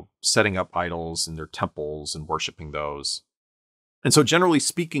 setting up idols in their temples and worshiping those. And so generally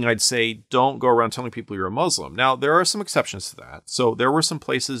speaking, I'd say don't go around telling people you're a Muslim. Now, there are some exceptions to that. So there were some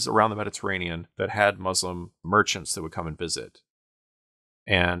places around the Mediterranean that had Muslim merchants that would come and visit.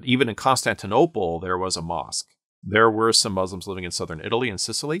 And even in Constantinople, there was a mosque. There were some Muslims living in southern Italy and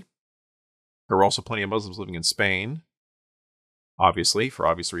Sicily. There were also plenty of Muslims living in Spain, obviously, for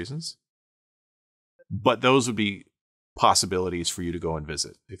obvious reasons. But those would be possibilities for you to go and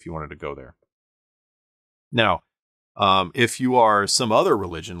visit if you wanted to go there. Now, if you are some other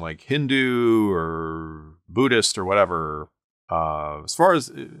religion like Hindu or Buddhist or whatever, as far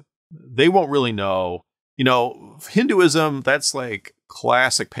as they won't really know. Hinduism, that's like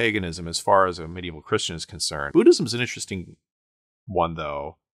classic paganism as far as a medieval Christian is concerned. Buddhism is an interesting one,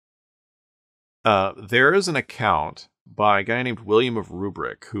 though. There is an account by a guy named William of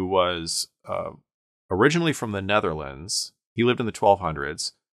Rubric, who was originally from the Netherlands. He lived in the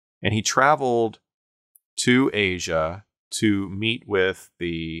 1200s, and he traveled to Asia to meet with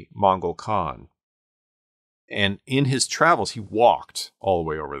the Mongol Conn. And in his travels, he walked all the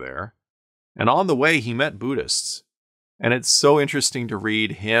way over there. And on the way, he met Buddhists. And it's so interesting to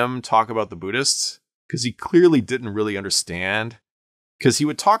read him talk about the Buddhists, because he clearly didn't really understand. Because he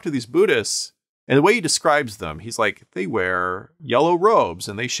would talk to these Buddhists, and the way he describes them, he's like, they wear yellow robes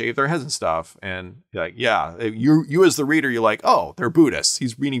and they shave their heads and stuff. And you're like, yeah, you as the reader, you're like, oh, they're Buddhists.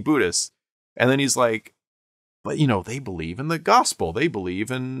 He's reading Buddhists. And then he's like, but they believe in the gospel. They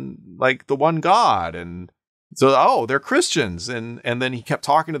believe in like the one God. And so, oh, they're Christians. And then he kept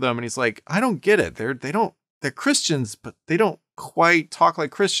talking to them, and he's like, I don't get it. They're Christians, but they don't quite talk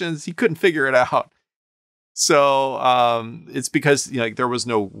like Christians. He couldn't figure it out. So it's because there was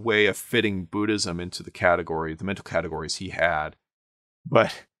no way of fitting Buddhism into the mental categories he had.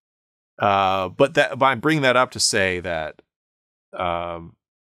 But I'm bringing that up to say that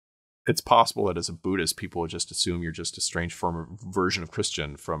it's possible that as a Buddhist, people would just assume you're just a strange version of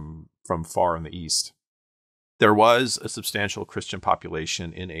Christian from far in the East. There was a substantial Christian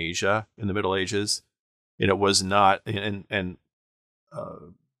population in Asia in the Middle Ages, and it was not, and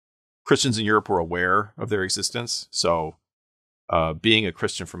Christians in Europe were aware of their existence. So being a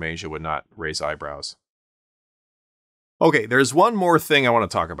Christian from Asia would not raise eyebrows. Okay, there's one more thing I want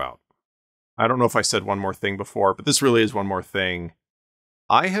to talk about. I don't know if I said one more thing before, but this really is one more thing.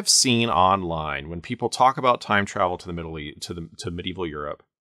 I have seen online when people talk about time travel to the Middle East, to medieval Europe,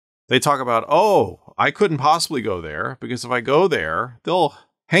 they talk about, oh, I couldn't possibly go there because if I go there, they'll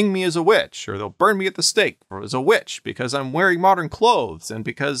hang me as a witch, or they'll burn me at the stake as a witch because I'm wearing modern clothes and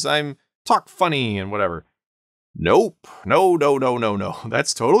because I'm talk funny and whatever. Nope. No.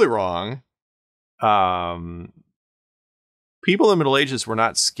 That's totally wrong. People in the Middle Ages were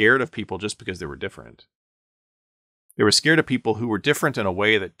not scared of people just because they were different. They were scared of people who were different in a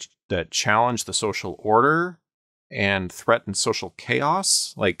way that challenged the social order and threatened social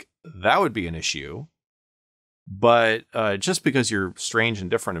chaos. Like, that would be an issue. But just because you're strange and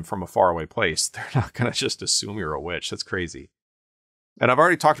different and from a faraway place, they're not going to just assume you're a witch. That's crazy. And I've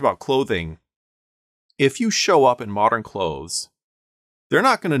already talked about clothing. If you show up in modern clothes, they're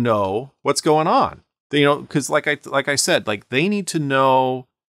not going to know what's going on. Because like I said, like they need to know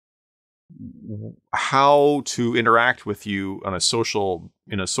how to interact with you in a social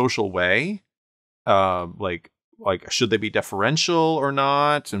way. Like should they be deferential or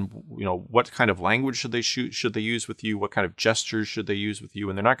not? And what kind of language should they use with you? What kind of gestures should they use with you?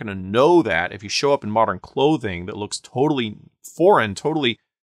 And they're not going to know that if you show up in modern clothing that looks totally foreign,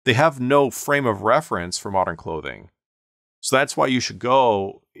 they have no frame of reference for modern clothing. So that's why you should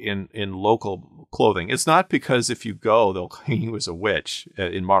go in local clothing. It's not because if you go, they'll hang you as a witch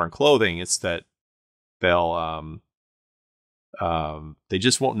in modern clothing. It's that they'll they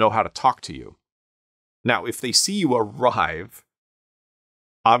just won't know how to talk to you. Now, if they see you arrive,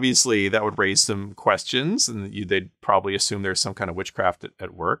 obviously that would raise some questions, and they'd probably assume there's some kind of witchcraft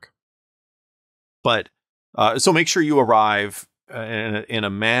at work. But so make sure you arrive in a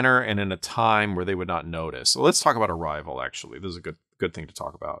manner and in a time where they would not notice. So let's talk about arrival, actually. This is a good thing to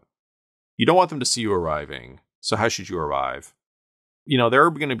talk about. You don't want them to see you arriving. So how should you arrive? There are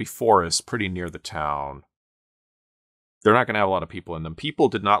going to be forests pretty near the town. They're not going to have a lot of people in them. People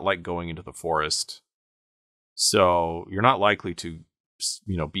did not like going into the forest. So you're not likely to,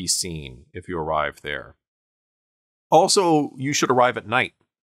 be seen if you arrive there. Also, you should arrive at night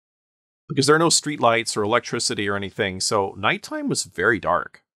because there are no street lights or electricity or anything. So nighttime was very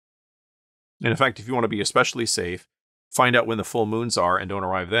dark. And in fact, if you want to be especially safe, find out when the full moons are and don't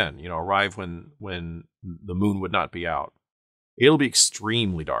arrive then. Arrive when the moon would not be out. It'll be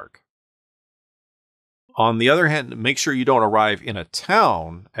extremely dark. On the other hand, make sure you don't arrive in a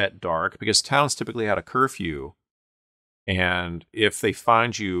town at dark because towns typically had a curfew. And if they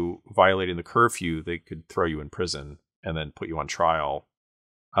find you violating the curfew, they could throw you in prison and then put you on trial.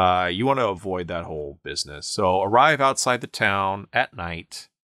 You want to avoid that whole business. So arrive outside the town at night,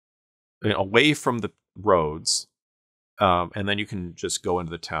 away from the roads. And then you can just go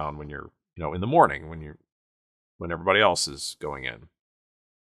into the town when you're, in the morning when everybody else is going in.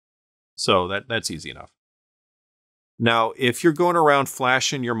 So that's easy enough. Now, if you're going around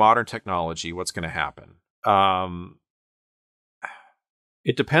flashing your modern technology, what's going to happen?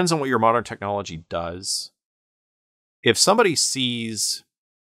 It depends on what your modern technology does. If somebody sees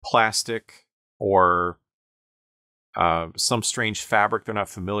plastic or some strange fabric they're not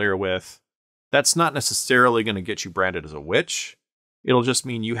familiar with. That's not necessarily going to get you branded as a witch. It'll just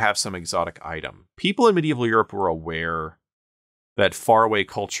mean you have some exotic item. People in medieval Europe were aware that faraway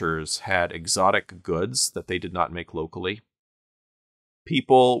cultures had exotic goods that they did not make locally.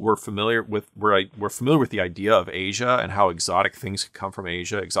 People were familiar with the idea of Asia and how exotic things could come from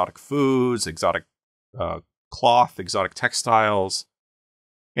Asia, exotic foods, exotic cloth, exotic textiles.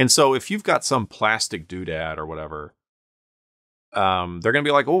 And so if you've got some plastic doodad or whatever, they're going to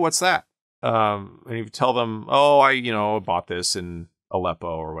be like, oh, what's that? And you tell them, oh, I bought this in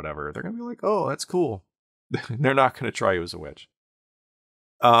Aleppo or whatever. They're going to be like, oh, that's cool. They're not going to try you as a witch.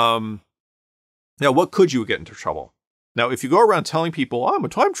 Now, what could you get into trouble? Now, if you go around telling people, oh, I'm a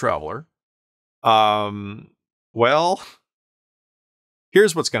time traveler, well,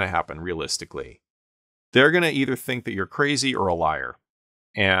 here's what's going to happen realistically. They're going to either think that you're crazy or a liar.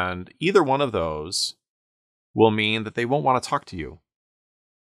 And either one of those will mean that they won't want to talk to you.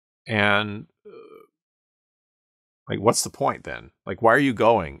 And what's the point then? Why are you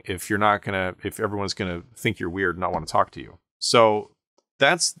going if everyone's going to think you're weird and not want to talk to you? So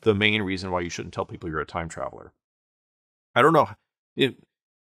that's the main reason why you shouldn't tell people you're a time traveler. I don't know.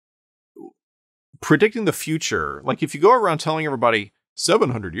 Predicting the future, if you go around telling everybody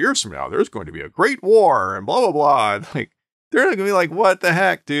 700 years from now, there's going to be a great war and blah, blah, blah. They're not going to be like, what the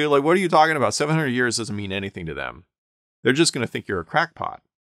heck, dude? What are you talking about? 700 years doesn't mean anything to them. They're just going to think you're a crackpot.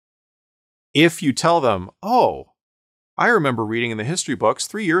 If you tell them, oh, I remember reading in the history books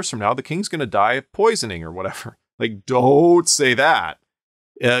 3 years from now, the king's going to die of poisoning or whatever. Don't say that.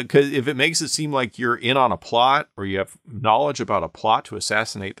 Because if it makes it seem like you're in on a plot or you have knowledge about a plot to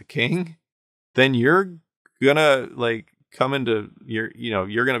assassinate the king, then you're going to come into you're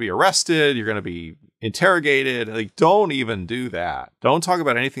going to be arrested. You're going to be interrogated. Don't even do that. Don't talk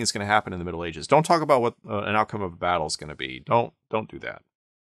about anything that's going to happen in the Middle Ages. Don't talk about what an outcome of a battle is going to be. Don't do that.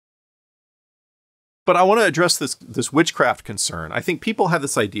 But I want to address this witchcraft concern. I think people have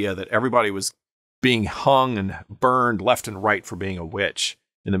this idea that everybody was being hung and burned left and right for being a witch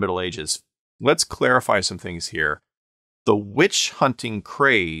in the Middle Ages. Let's clarify some things here. The witch hunting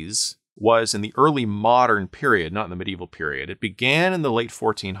craze was in the early modern period, not in the medieval period. It began in the late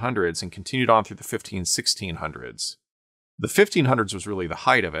 1400s and continued on through the 1600s. The 1500s was really the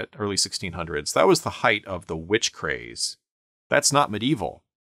height of it, early 1600s. That was the height of the witch craze. That's not medieval.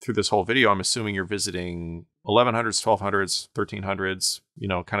 Through this whole video, I'm assuming you're visiting 1100s, 1200s, 1300s,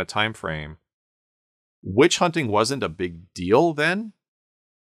 kind of time frame. Witch hunting wasn't a big deal then.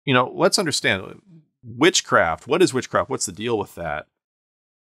 Let's understand witchcraft. What is witchcraft? What's the deal with that?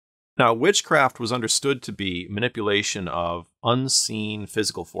 Now, witchcraft was understood to be manipulation of unseen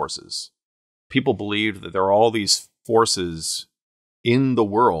physical forces. People believed that there are all these forces in the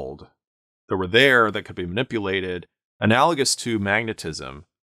world that were there that could be manipulated, analogous to magnetism.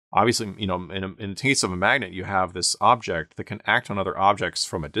 Obviously, in the case of a magnet, you have this object that can act on other objects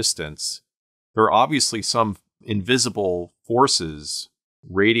from a distance. There are obviously some invisible forces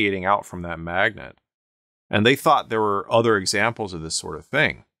radiating out from that magnet. And they thought there were other examples of this sort of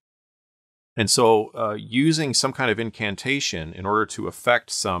thing. And so using some kind of incantation in order to affect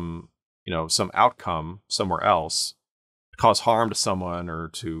some outcome somewhere else, cause harm to someone or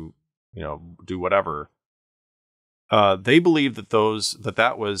to, do whatever. They believed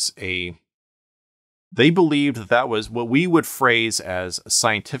that was what we would phrase as a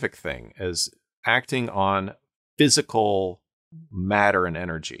scientific thing, as acting on physical matter and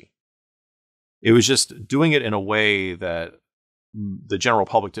energy. It was just doing it in a way that the general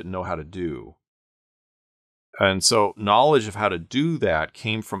public didn't know how to do. And so knowledge of how to do that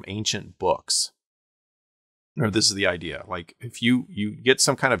came from ancient books. Or this is the idea. If you get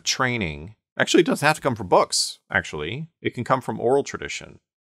some kind of training, actually it doesn't have to come from books, actually. It can come from oral tradition.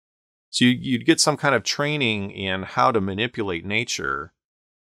 So you'd get some kind of training in how to manipulate nature,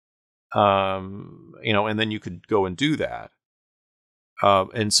 and then you could go and do that.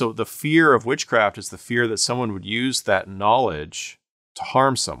 And so the fear of witchcraft is the fear that someone would use that knowledge to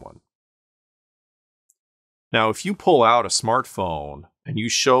harm someone. Now, if you pull out a smartphone and you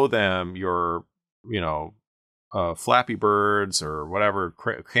show them your, Flappy Birds or whatever,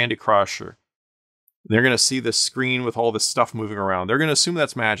 Candy Crush, they're going to see this screen with all this stuff moving around. They're going to assume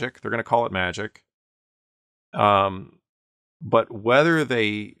that's magic. They're going to call it magic. But whether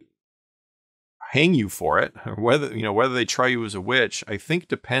they hang you for it, or whether they try you as a witch, I think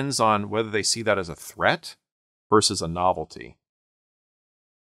depends on whether they see that as a threat versus a novelty.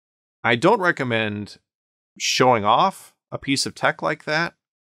 I don't recommend showing off a piece of tech like that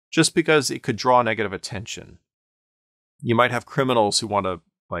just because it could draw negative attention. You might have criminals who want to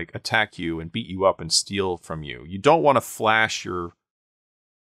like attack you and beat you up and steal from you. You don't want to flash your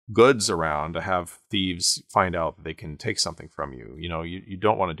goods around to have thieves find out that they can take something from you. You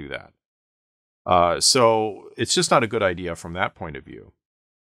don't want to do that. So it's just not a good idea from that point of view.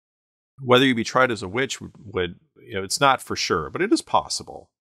 Whether you be tried as a witch would it's not for sure, but it is possible.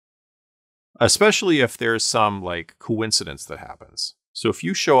 Especially if there's some like coincidence that happens. So if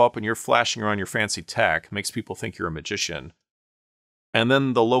you show up and you're flashing around your fancy tech, makes people think you're a magician, and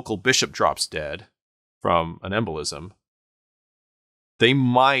then the local bishop drops dead from an embolism, they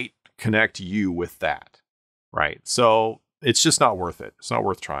might connect you with that, right? So it's just not worth it. It's not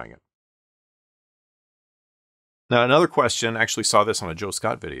worth trying it. Now, another question, I actually saw this on a Joe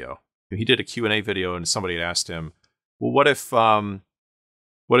Scott video. He did a Q&A video and somebody had asked him, well, what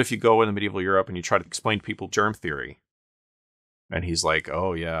if you go into medieval Europe and you try to explain to people germ theory? And he's like,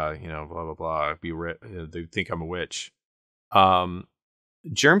 oh yeah, blah, blah, blah. They think I'm a witch.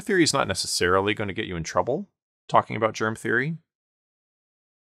 Germ theory is not necessarily going to get you in trouble talking about germ theory.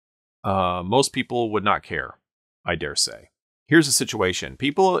 Most people would not care, I dare say. Here's the situation.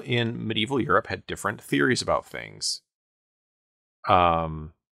 People in medieval Europe had different theories about things.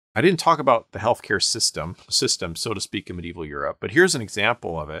 I didn't talk about the healthcare system, so to speak, in medieval Europe, but here's an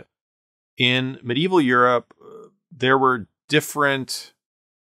example of it. In medieval Europe, there were different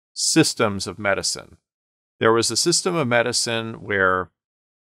systems of medicine. There was a system of medicine where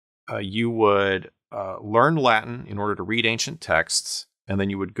you would learn Latin in order to read ancient texts, and then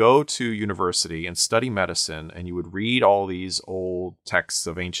you would go to university and study medicine, and you would read all these old texts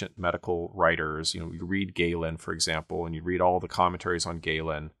of ancient medical writers. You read Galen, for example, and you'd read all the commentaries on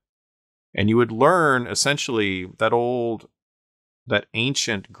Galen. And you would learn essentially that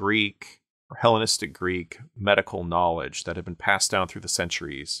ancient Greek or Hellenistic Greek medical knowledge that had been passed down through the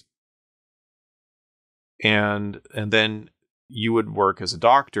centuries. And then you would work as a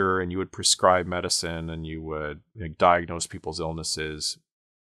doctor and you would prescribe medicine and you would diagnose people's illnesses,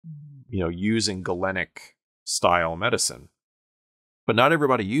 using Galenic style medicine. But not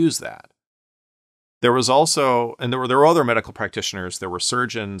everybody used that. There was also, and there were other medical practitioners. There were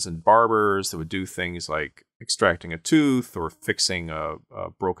surgeons and barbers that would do things like extracting a tooth or fixing a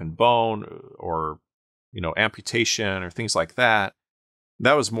broken bone or, amputation or things like that.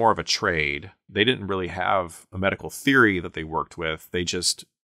 That was more of a trade. They didn't really have a medical theory that they worked with. They just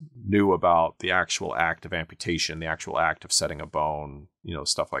knew about the actual act of amputation, the actual act of setting a bone,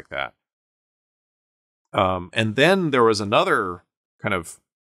 stuff like that. And then there was another kind of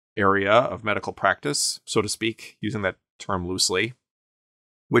area of medical practice, so to speak, using that term loosely,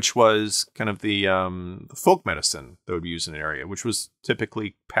 which was kind of the folk medicine that would be used in an area, which was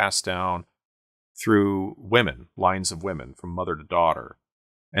typically passed down through women, lines of women, from mother to daughter.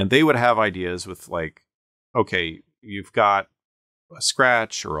 And they would have ideas with like, okay, you've got a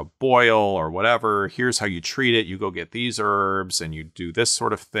scratch or a boil or whatever. Here's how you treat it. You go get these herbs and you do this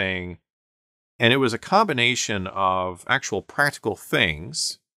sort of thing. And it was a combination of actual practical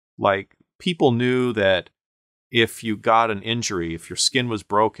things. Like people knew that if you got an injury, if your skin was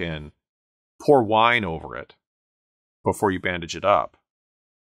broken, pour wine over it before you bandage it up.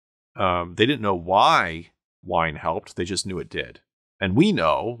 They didn't know why wine helped. They just knew it did. And we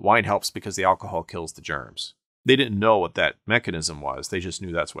know wine helps because the alcohol kills the germs. They didn't know what that mechanism was. They just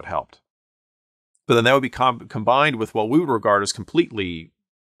knew that's what helped. But then that would be combined with what we would regard as completely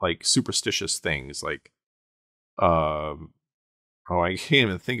like superstitious things. Like, I can't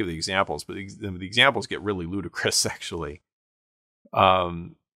even think of the examples, but the examples get really ludicrous, actually.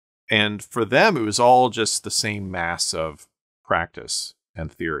 And for them, it was all just the same mass of practice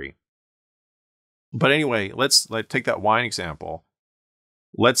and theory. But anyway, let's take that wine example.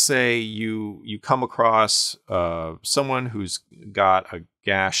 Let's say you come across someone who's got a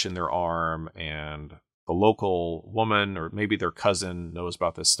gash in their arm, and the local woman or maybe their cousin knows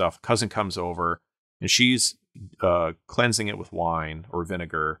about this stuff. Cousin comes over and she's cleansing it with wine or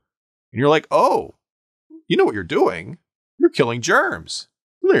vinegar. And you're like, oh, you know what you're doing? You're killing germs.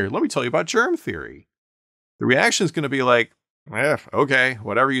 Here, let me tell you about germ theory. The reaction is going to be like, okay,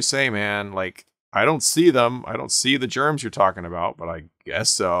 whatever you say, man. Like, I don't see them. I don't see the germs you're talking about, but I guess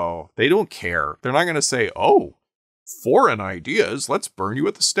so. They don't care. They're not going to say, oh, foreign ideas, let's burn you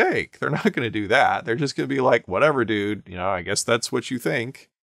at the stake. They're not going to do that. They're just going to be like, whatever, dude. I guess that's what you think.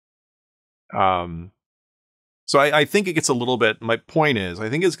 So I think it gets a little bit, my point is, I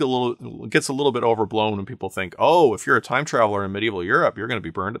think it gets a little bit overblown when people think, oh, if you're a time traveler in medieval Europe, you're going to be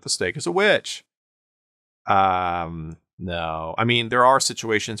burned at the stake as a witch. No. I mean, there are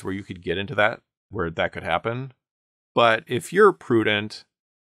situations where you could get into that, where that could happen. But if you're prudent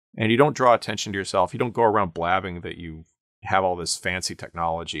and you don't draw attention to yourself, you don't go around blabbing that you have all this fancy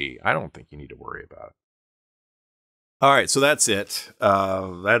technology, I don't think you need to worry about it. All right, so that's it.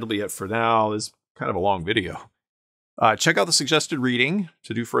 That'll be it for now. This is kind of a long video. Check out the suggested reading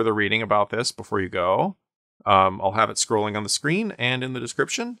to do further reading about this before you go. I'll have it scrolling on the screen and in the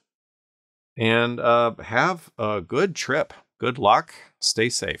description. And have a good trip. Good luck. Stay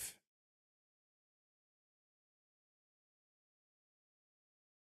safe.